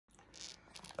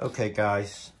Okay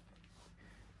guys,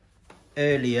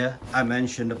 earlier I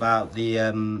mentioned about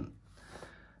the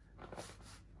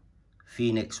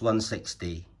Phoenix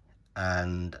 160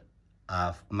 and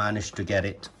I've managed to get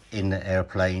it in the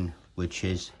airplane, which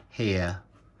is here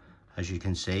as you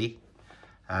can see,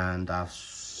 and I've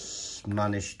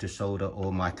managed to solder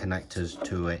all my connectors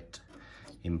to it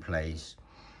in place.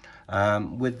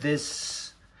 With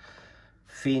this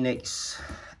Phoenix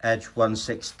Edge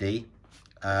 160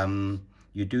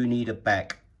 you do need a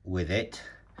Bec with it,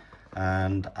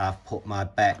 and I've put my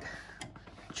Bec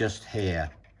just here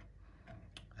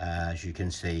as you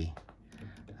can see.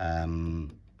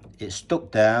 It's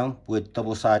stuck down with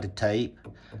double-sided tape,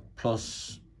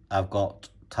 plus I've got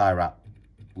tie wrap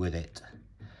with it,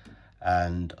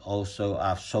 and also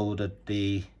I've soldered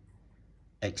the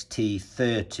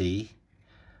XT30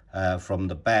 from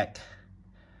the Bec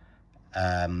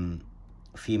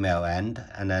female end,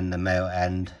 and then the male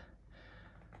end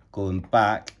going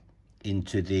back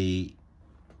into the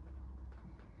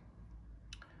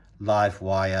live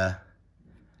wire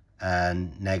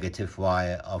and negative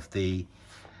wire of the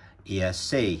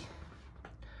ESC.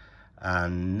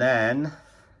 And then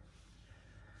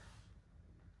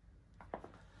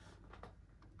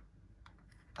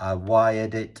I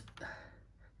wired it.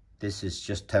 This is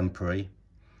just temporary.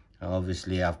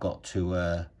 Obviously I've got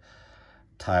to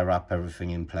tie wrap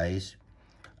everything in place.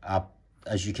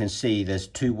 As you can see, there's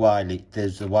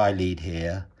there's a Y lead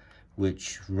here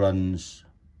which runs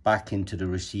back into the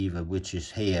receiver, which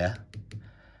is here,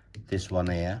 this one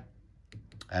here,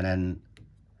 and then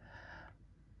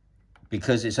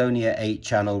because it's only an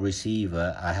 8-channel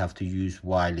receiver, I have to use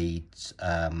Y leads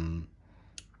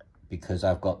because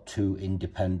I've got 2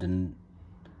 independent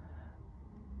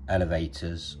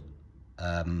elevators,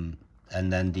 and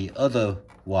then the other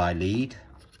Y lead,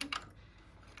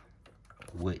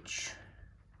 which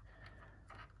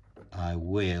I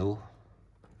will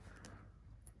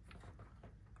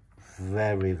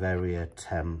very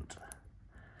attempt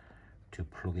to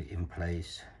plug it in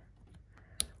place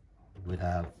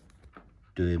without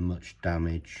doing much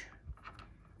damage.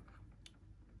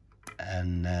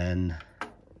 And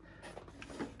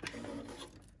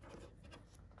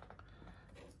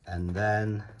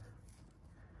then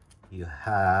you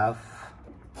have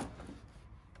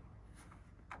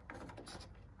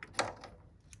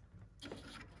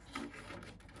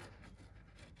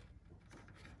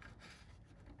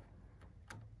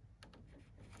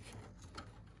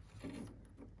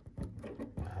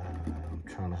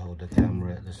trying to hold the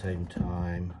camera at the same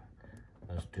time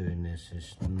as doing this.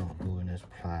 It's not going as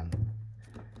planned.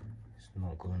 It's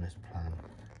not going as planned.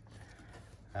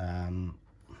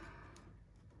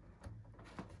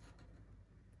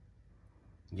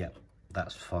 Yep,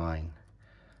 that's fine.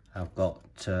 I've got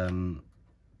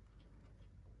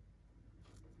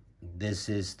this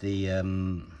is the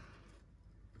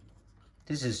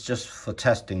this is just for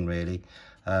testing really.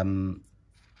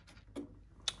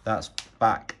 That's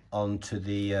back onto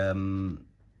the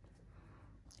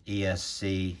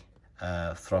ESC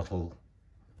throttle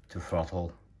to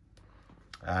throttle,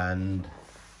 and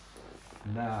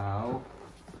now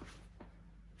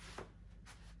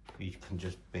you can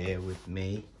just bear with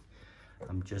me.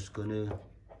 I'm just gonna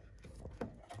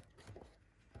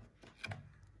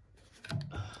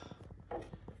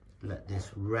let this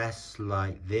rest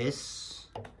like this.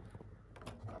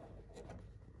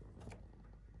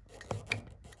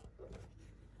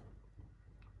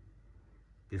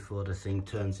 Before the thing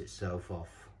turns itself off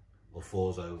or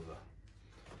falls over.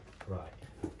 Right,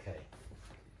 okay.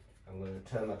 I'm going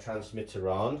to turn my transmitter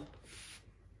on.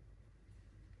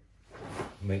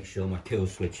 Make sure my kill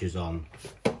switch is on.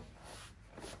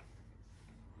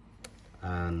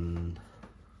 And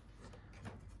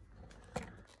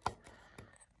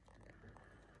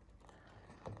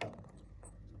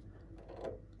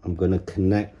I'm going to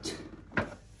connect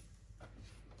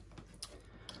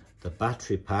the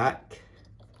battery pack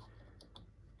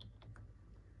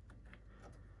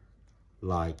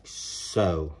like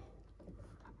so,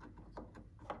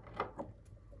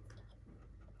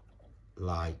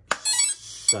 like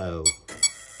so.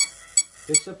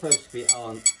 This is supposed to be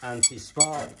on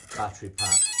anti-spark battery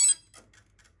pack.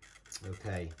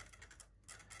 Okay.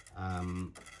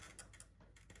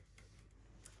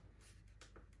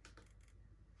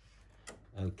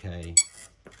 Okay.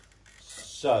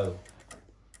 So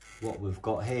what we've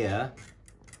got here,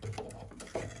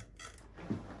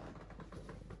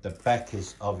 the Bec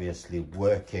is obviously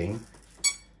working,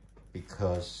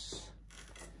 because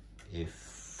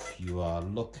if you are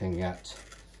looking at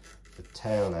the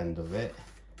tail end of it,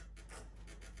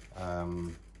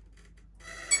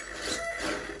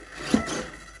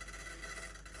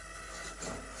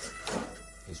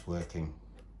 that's working.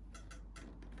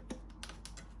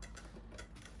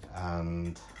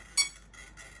 And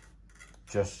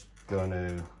just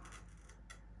gonna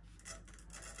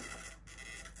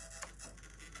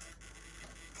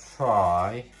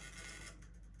try.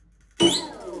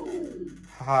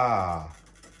 Ha.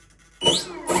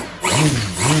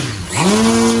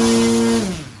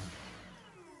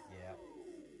 Yeah,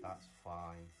 that's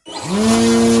fine.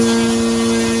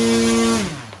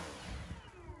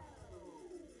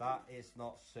 That is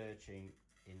not searching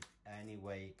in any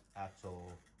way at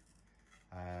all,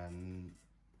 and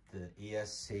the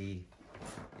ESC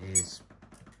is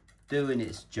doing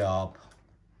its job,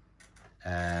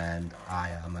 and I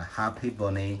am a happy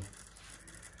bunny.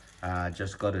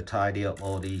 Just got to tidy up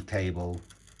all the cable.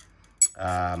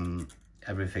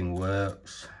 Everything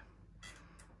works.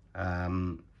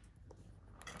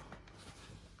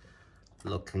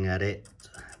 Looking at it,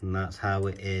 and that's how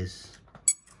it is.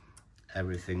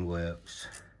 Everything works,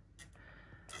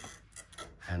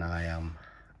 and I am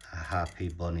a happy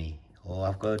bunny. All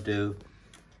I've got to do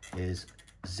is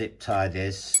zip tie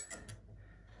this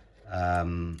a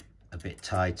bit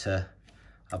tighter.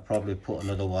 I'll probably put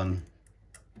another one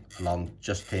along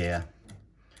just here,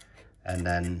 and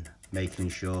then making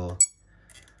sure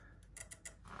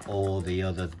all the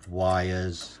other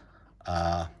wires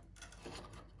are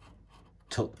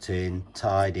tucked in,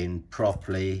 tied in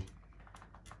properly,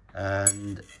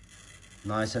 and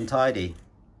nice and tidy.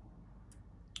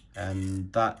 And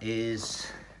that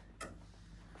is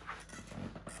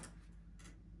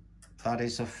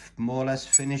a more or less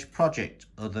finished project,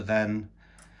 other than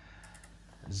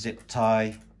zip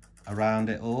tie around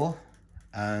it all.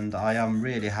 And I am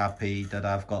really happy that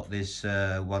I've got this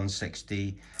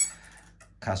 160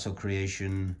 Castle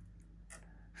Creation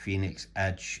Phoenix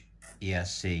Edge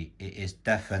ESC. It is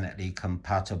definitely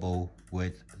compatible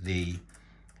with the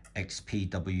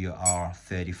XPWR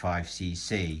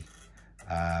 35cc,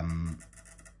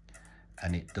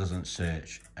 and it doesn't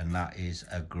search, and that is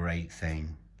a great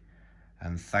thing.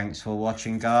 And thanks for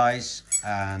watching, guys,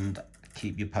 and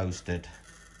keep you posted.